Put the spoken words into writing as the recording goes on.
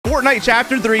Fortnite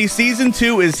Chapter 3 Season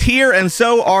 2 is here, and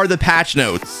so are the patch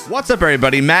notes. What's up,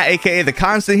 everybody? Matt, aka The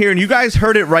Constant here, and you guys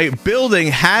heard it right. Building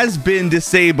has been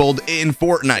disabled in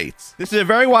Fortnite. This is a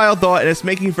very wild thought, and it's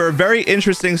making for a very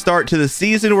interesting start to the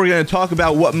season. We're going to talk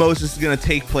about what most is going to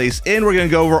take place in. We're going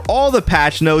to go over all the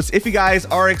patch notes. If you guys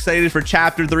are excited for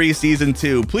Chapter 3 Season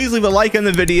 2, please leave a like on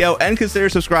the video and consider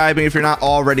subscribing if you're not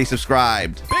already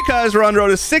subscribed. Because we're on the road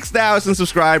to 6,000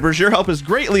 subscribers, your help is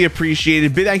greatly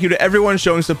appreciated. Big thank you to everyone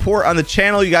showing support on the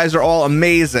channel. You guys are all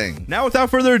amazing. Now,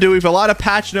 without further ado, we have a lot of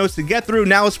patch notes to get through.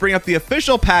 Now let's bring up the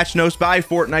official patch notes by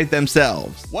Fortnite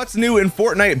themselves. What's new in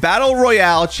Fortnite Battle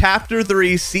Royale Chapter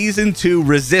 3 Season 2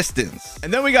 Resistance?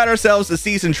 And then we got ourselves the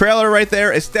season trailer right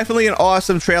there. It's definitely an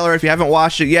awesome trailer. If you haven't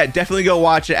watched it yet, definitely go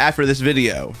watch it after this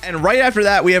video. And right after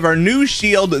that, we have our new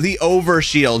shield, the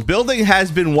Overshield. Building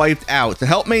has been wiped out. To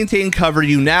help maintain cover,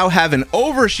 you now have an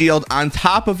Overshield on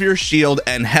top of your shield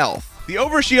and health. The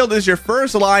Overshield is your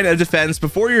first line of defense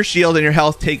before your shield and your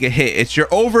health take a hit. It's your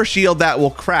Overshield that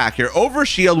will crack. Your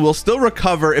Overshield will still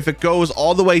recover if it goes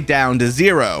all the way down to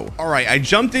 0. All right, I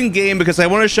jumped in game because I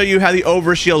want to show you how the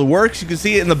Overshield works. You can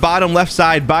see it in the bottom left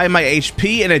side by my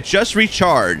HP, and it just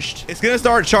recharged. It's going to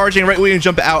start charging right when you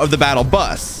jump out of the battle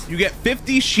bus. You get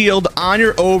 50 shield on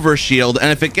your Overshield,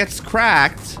 and if it gets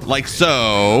cracked, like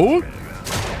so...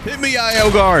 Hit me,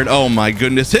 IO guard. Oh my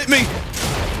goodness, hit me.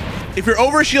 If your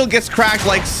Overshield gets cracked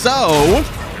like so...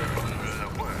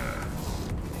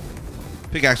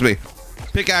 Pickaxe me.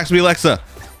 Pickaxe me, Lexa.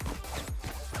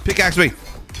 Pickaxe me.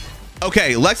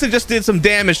 Okay, Lexa just did some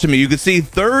damage to me. You can see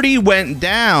 30 went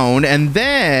down, and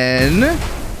then...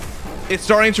 it's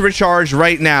starting to recharge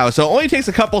right now. So it only takes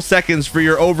a couple seconds for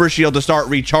your Overshield to start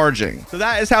recharging. So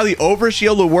that is how the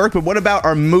Overshield will work. But what about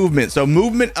our movement? So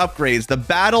movement upgrades. The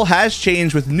battle has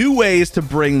changed with new ways to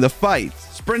bring the fight.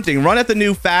 Sprinting, run at the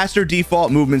new faster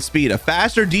default movement speed. A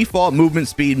faster default movement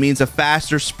speed means a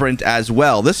faster sprint as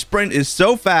well. This sprint is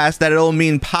so fast that it'll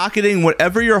mean pocketing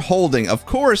whatever you're holding. Of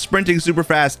course, sprinting super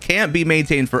fast can't be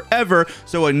maintained forever,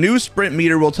 so a new sprint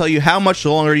meter will tell you how much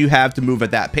longer you have to move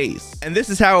at that pace. And this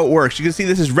is how it works. You can see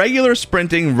this is regular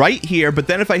sprinting right here, but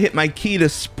then if I hit my key to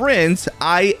sprint,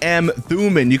 I am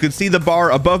zooming. You can see the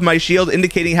bar above my shield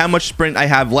indicating how much sprint I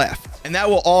have left. And that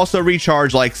will also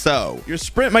recharge like so. Your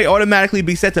sprint might automatically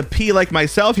be set to P like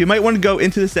myself. You might want to go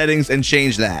into the settings and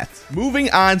change that. Moving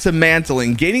on to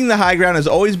mantling. Gaining the high ground has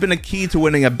always been a key to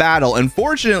winning a battle.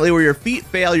 Unfortunately, where your feet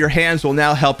fail, your hands will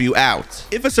now help you out.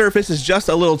 If a surface is just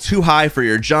a little too high for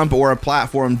your jump or a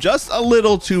platform just a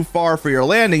little too far for your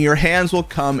landing, your hands will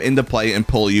come into play and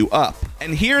pull you up.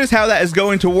 And here's how that is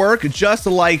going to work, just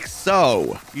like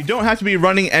so. You don't have to be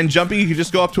running and jumping. You can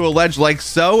just go up to a ledge like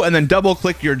so, and then double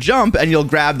click your jump and you'll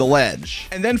grab the ledge.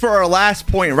 And then for our last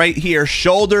point right here,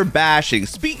 shoulder bashing.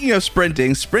 Speaking of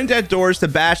sprinting, sprint at doors to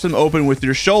bash them open with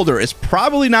your shoulder. Is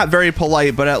probably not very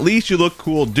polite, but at least you look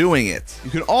cool doing it.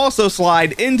 You can also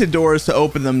slide into doors to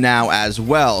open them now as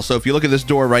well. So if you look at this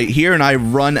door right here and I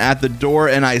run at the door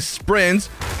and I sprint,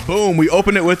 boom, we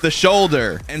open it with the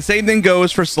shoulder. And same thing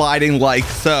goes for sliding like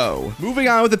so. Moving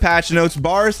on with the patch notes,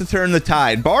 bars to turn the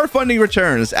tide. Bar funding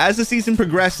returns. As the season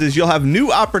progresses, you'll have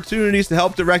new opportunities to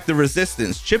help direct the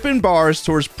resistance. Chip in bars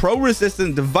towards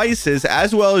pro-resistant devices,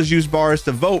 as well as use bars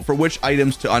to vote for which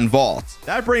items to unvault.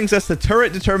 That brings us to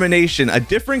turret determination. A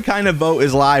different kind of vote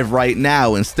is live right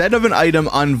now. Instead of an item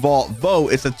unvault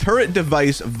vote, it's a turret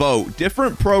device vote.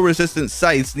 Different pro-resistant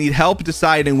sites need help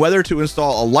deciding whether to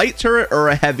install a light turret or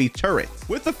a heavy turret.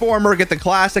 With the former, get the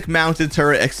classic mounted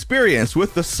turret experience.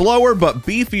 With the slower but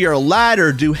beefier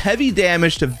latter, do heavy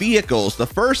damage to vehicles. The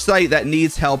first site that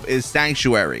needs help is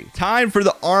Sanctuary. Time for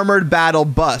the armored battle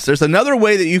bus. There's another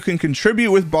way that you can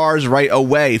contribute with bars right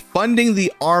away, funding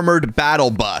the armored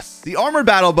battle bus. The armored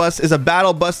battle bus is a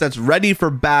battle bus that's ready for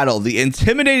battle. The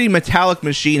intimidating metallic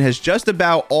machine has just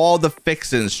about all the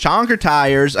fixins: chonker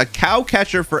tires, a cow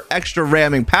catcher for extra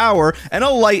ramming power, and a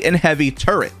light and heavy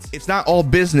turret. It's not all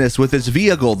business with its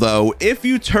vehicle though. If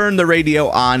you turn the radio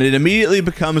on, it immediately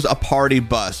becomes a party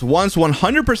bus. Once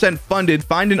 100% funded,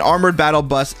 find an armored battle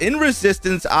bus in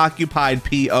resistance occupied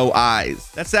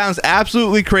POIs. That sounds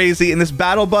absolutely crazy, and this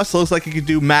battle bus looks like it could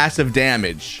do massive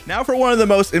damage. Now for one of the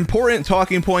most important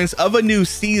talking points of a new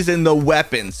season, the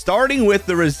weapons. Starting with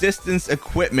the resistance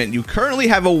equipment. You currently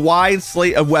have a wide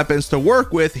slate of weapons to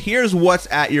work with. Here's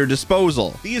what's at your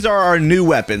disposal. These are our new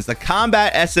weapons. The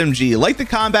combat SMG. Like the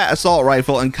combat assault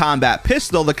rifle and combat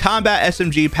pistol, the combat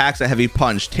SMG packs a heavy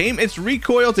punch. Tame its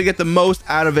recoil to get the most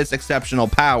out of its exceptional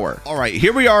power. All right,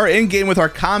 here we are in game with our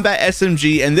combat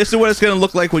SMG, and this is what it's going to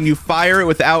look like when you fire it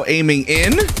without aiming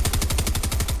in.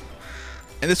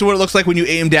 And this is what it looks like when you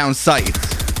aim down sight.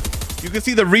 You can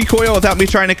see the recoil without me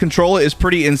trying to control it is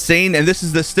pretty insane, and this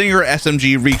is the Stinger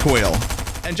SMG recoil.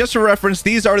 And just for reference,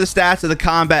 these are the stats of the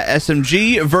Combat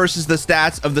SMG versus the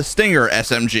stats of the Stinger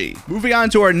SMG. Moving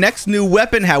on to our next new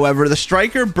weapon, however, the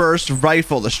Striker Burst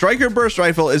Rifle. The Striker Burst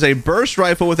Rifle is a burst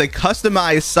rifle with a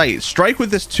customized sight. Strike with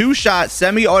this 2-shot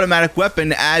semi-automatic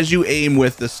weapon as you aim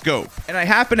with the scope. And I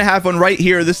happen to have one right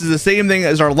here. This is the same thing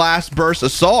as our last burst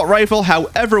assault rifle.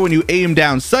 However, when you aim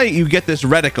down sight, you get this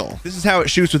reticle. This is how it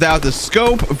shoots without the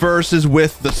scope versus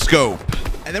with the scope.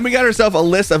 And then we got ourselves a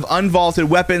list of unvaulted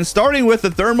weapons, starting with the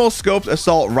thermal scoped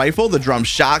assault rifle, the drum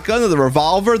shotgun, the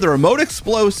revolver, the remote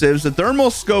explosives, the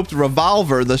thermal scoped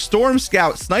revolver, the storm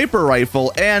scout sniper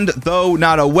rifle, and, though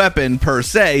not a weapon per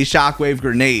se, shockwave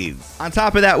grenades. On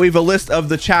top of that, we have a list of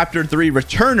the chapter 3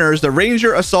 returners, the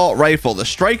ranger assault rifle, the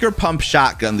striker pump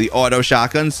shotgun, the auto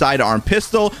shotgun sidearm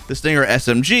pistol, the Stinger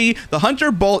SMG, the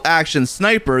hunter bolt action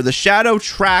sniper, the shadow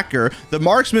tracker, the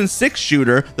marksman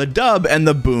 6-shooter, the dub, and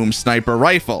the boom sniper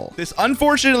rifle. This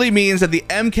unfortunately means that the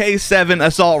MK7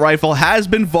 assault rifle has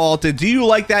been vaulted. Do you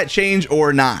like that change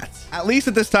or not? At least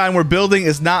at this time where building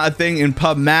is not a thing in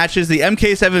pub matches, the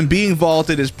MK7 being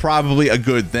vaulted is probably a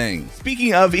good thing.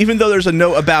 Speaking of, even though there's a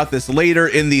note about this later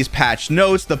in these patch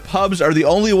notes, the pubs are the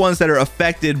only ones that are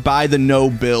affected by the no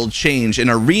build change. In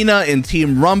Arena, in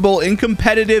Team Rumble, in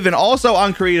competitive, and also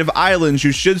on creative islands,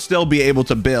 you should still be able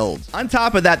to build. On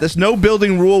top of that, this no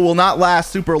building rule will not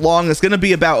last super long. It's going to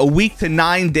be about a week to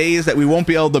 9 days that we won't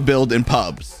be able to build in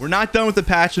pubs. We're not done with the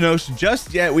patch notes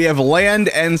just yet. We have land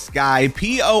and sky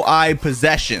POI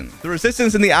possession. The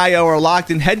resistance and the IO are locked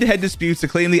in head-to-head disputes to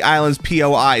claim the island's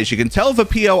POIs. You can tell if a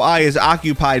POI is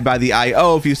occupied by the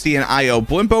IO if you see an IO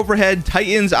blimp overhead,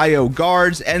 Titans, IO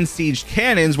guards, and siege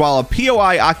cannons, while a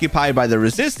POI occupied by the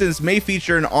resistance may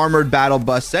feature an armored battle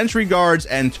bus, sentry guards,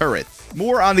 and turrets.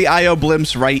 More on the IO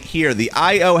blimps right here. The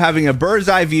IO having a bird's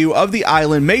eye view of the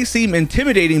island may seem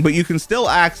intimidating, but you can still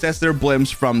access their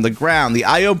blimps from the ground. The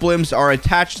IO blimps are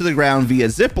attached to the ground via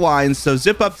zip lines, so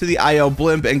zip up to the IO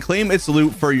blimp and claim its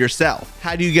loot for yourself.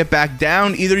 How do you get back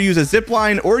down? Either use a zip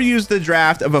line or use the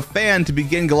draft of a fan to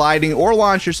begin gliding, or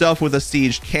launch yourself with a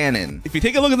siege cannon. If you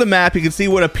take a look at the map, you can see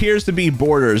what appears to be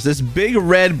borders. This big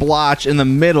red blotch in the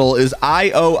middle is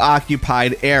IO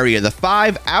occupied area. The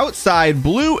 5 outside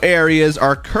blue areas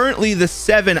are currently the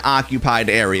 7 occupied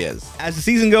areas. As the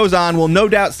season goes on, we'll no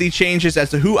doubt see changes as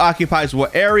to who occupies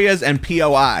what areas and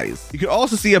POIs. You can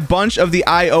also see a bunch of the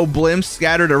IO blimps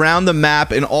scattered around the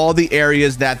map in all the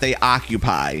areas that they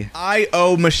occupy.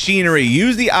 IO machinery.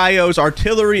 Use the IO's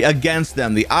artillery against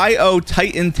them. The IO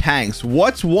Titan tanks.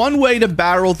 What's one way to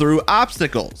barrel through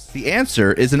obstacles? The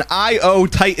answer is an IO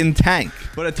Titan tank.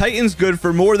 But a Titan's good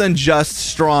for more than just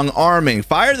strong arming.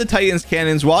 Fire the Titan's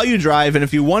cannons while you drive, and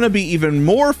if you want to be even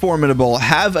more formidable,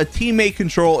 have a teammate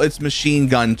control its machine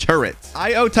gun turrets.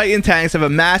 IO Titan tanks have a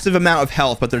massive amount of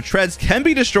health, but their treads can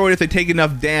be destroyed if they take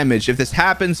enough damage. If this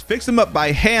happens, fix them up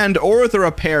by hand or with a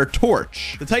repair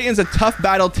torch. The Titan's a tough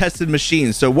battle-tested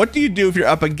machine, so what do you do if you're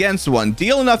up against one?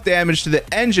 Deal enough damage to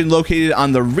the engine located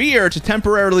on the rear to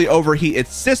temporarily overheat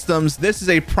its systems. This is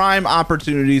a prime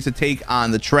opportunity to take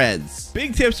on the treads.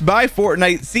 Big tips by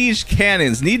Fortnite. Siege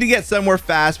cannons. Need to get somewhere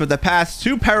fast, but the path's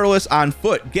too perilous on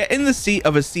foot. Get in the seat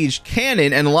of a siege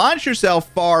cannon and launch yourself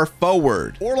far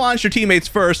forward, or launch your teammates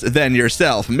first, then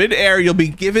yourself. Mid-air, you'll be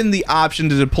given the option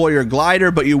to deploy your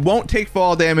glider, but you won't take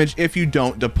fall damage if you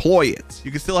don't deploy it.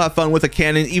 You can still have fun with a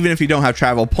cannon even if you don't have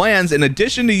travel plans. In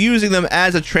addition to using them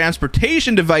as a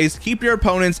transportation device, keep your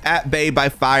opponents at bay by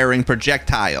firing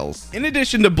projectiles. In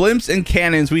addition to blimps and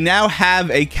cannons, we now have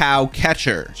a cow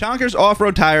catcher. Chonker's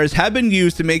off-road tires have been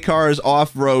used to make cars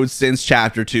off-road since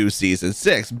Chapter 2 Season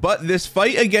 6, but this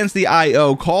fight against the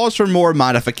IO calls for more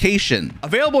modification.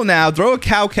 Available now, throw a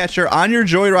cow catcher on your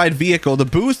joyride vehicle to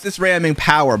boost its ramming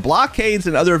power. Blockades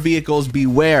and other vehicles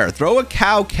beware. Throw a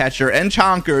cow catcher and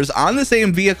chonkers on the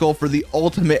same vehicle for the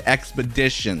ultimate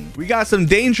expedition. We got some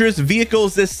dangerous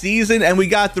vehicles this season, and we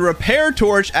got the repair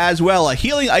torch as well, a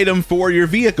healing item for your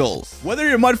vehicles. Whether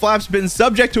your mud flap's been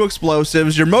subject to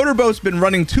explosives, your motorboat's been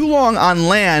running too long on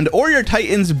land, or your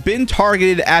Titan's been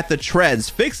targeted at the treads,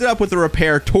 fix it up with a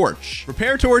repair torch.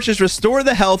 Repair torches restore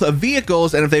the health of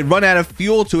vehicles, and if they run out of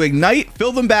fuel to ignite,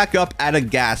 fill them back up at a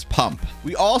gas pump.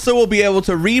 We also will be able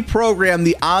to reprogram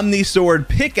the Omni Sword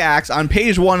pickaxe. On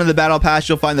page 1 of the Battle Pass,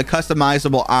 you'll find the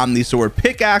customizable Omni Sword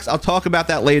pickaxe. I'll talk about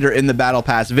that later in the Battle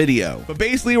Pass video. But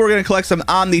basically, we're going to collect some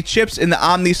Omni chips in the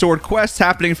Omni Sword quests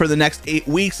happening for the next 8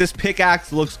 weeks. This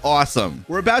pickaxe looks awesome.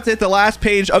 We're about to hit the last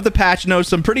page of the patch notes.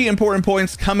 Some pretty important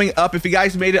points coming up. If you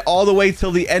guys made it all the way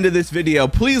till the end of this video,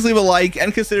 please leave a like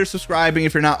and consider subscribing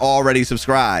if you're you're not already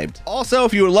subscribed. Also,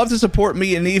 if you would love to support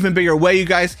me in an even bigger way, you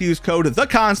guys can use code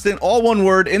THECONSTANT, all one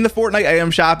word, in the Fortnite item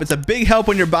shop. It's a big help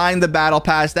when you're buying the battle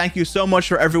pass. Thank you so much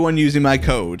for everyone using my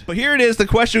code. But here it is, the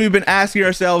question we've been asking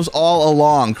ourselves all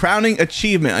along. Crowning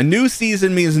achievement. A new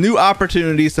season means new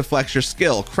opportunities to flex your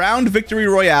skill. Crowned victory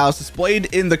royales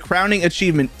displayed in the crowning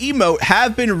achievement emote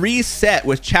have been reset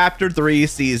with Chapter 3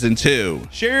 Season 2.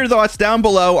 Share your thoughts down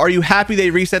below. Are you happy they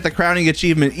reset the crowning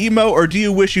achievement emote, or do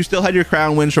you wish you still had your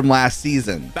crown wins from last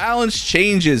season? Balance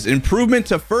changes. Improvement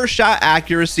to first shot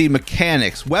accuracy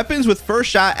mechanics. Weapons with first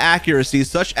shot accuracy,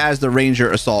 such as the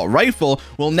Ranger assault rifle,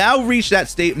 will now reach that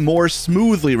state more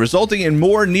smoothly, resulting in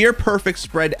more near perfect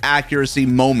spread accuracy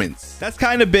moments. That's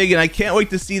kind of big, and I can't wait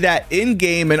to see that in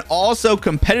game. And also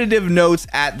competitive notes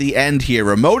at the end here.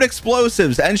 Remote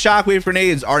explosives and shockwave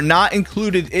grenades are not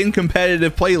included in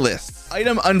competitive playlists.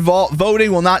 Item unvault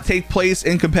voting will not take place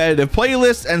in competitive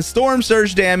playlists, and storm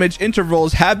surge damage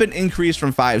intervals have been increased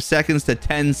from 5 seconds to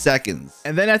 10 seconds.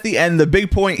 And then at the end, the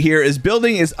big point here is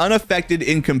building is unaffected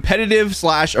in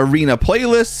competitive/arena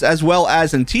playlists, as well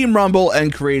as in Team Rumble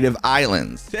and Creative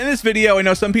Islands. To end this video, I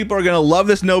know some people are going to love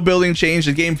this no building change.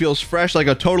 The game feels fresh, like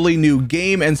a totally new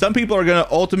game, and some people are going to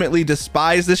ultimately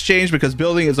despise this change because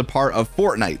building is a part of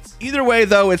Fortnite. Either way,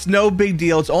 though, it's no big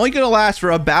deal. It's only going to last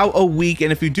for about a week,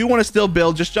 and if you do want to still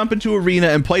build, just jump into arena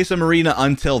and play some arena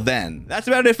until then. That's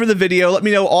about it for the video. Let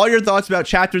me know all your thoughts about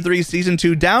Chapter 3 Season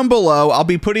 2 down below. I'll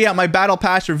be putting out my Battle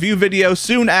Pass review video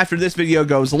soon after this video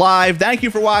goes live. Thank you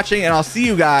for watching, and I'll see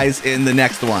you guys in the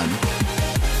next one.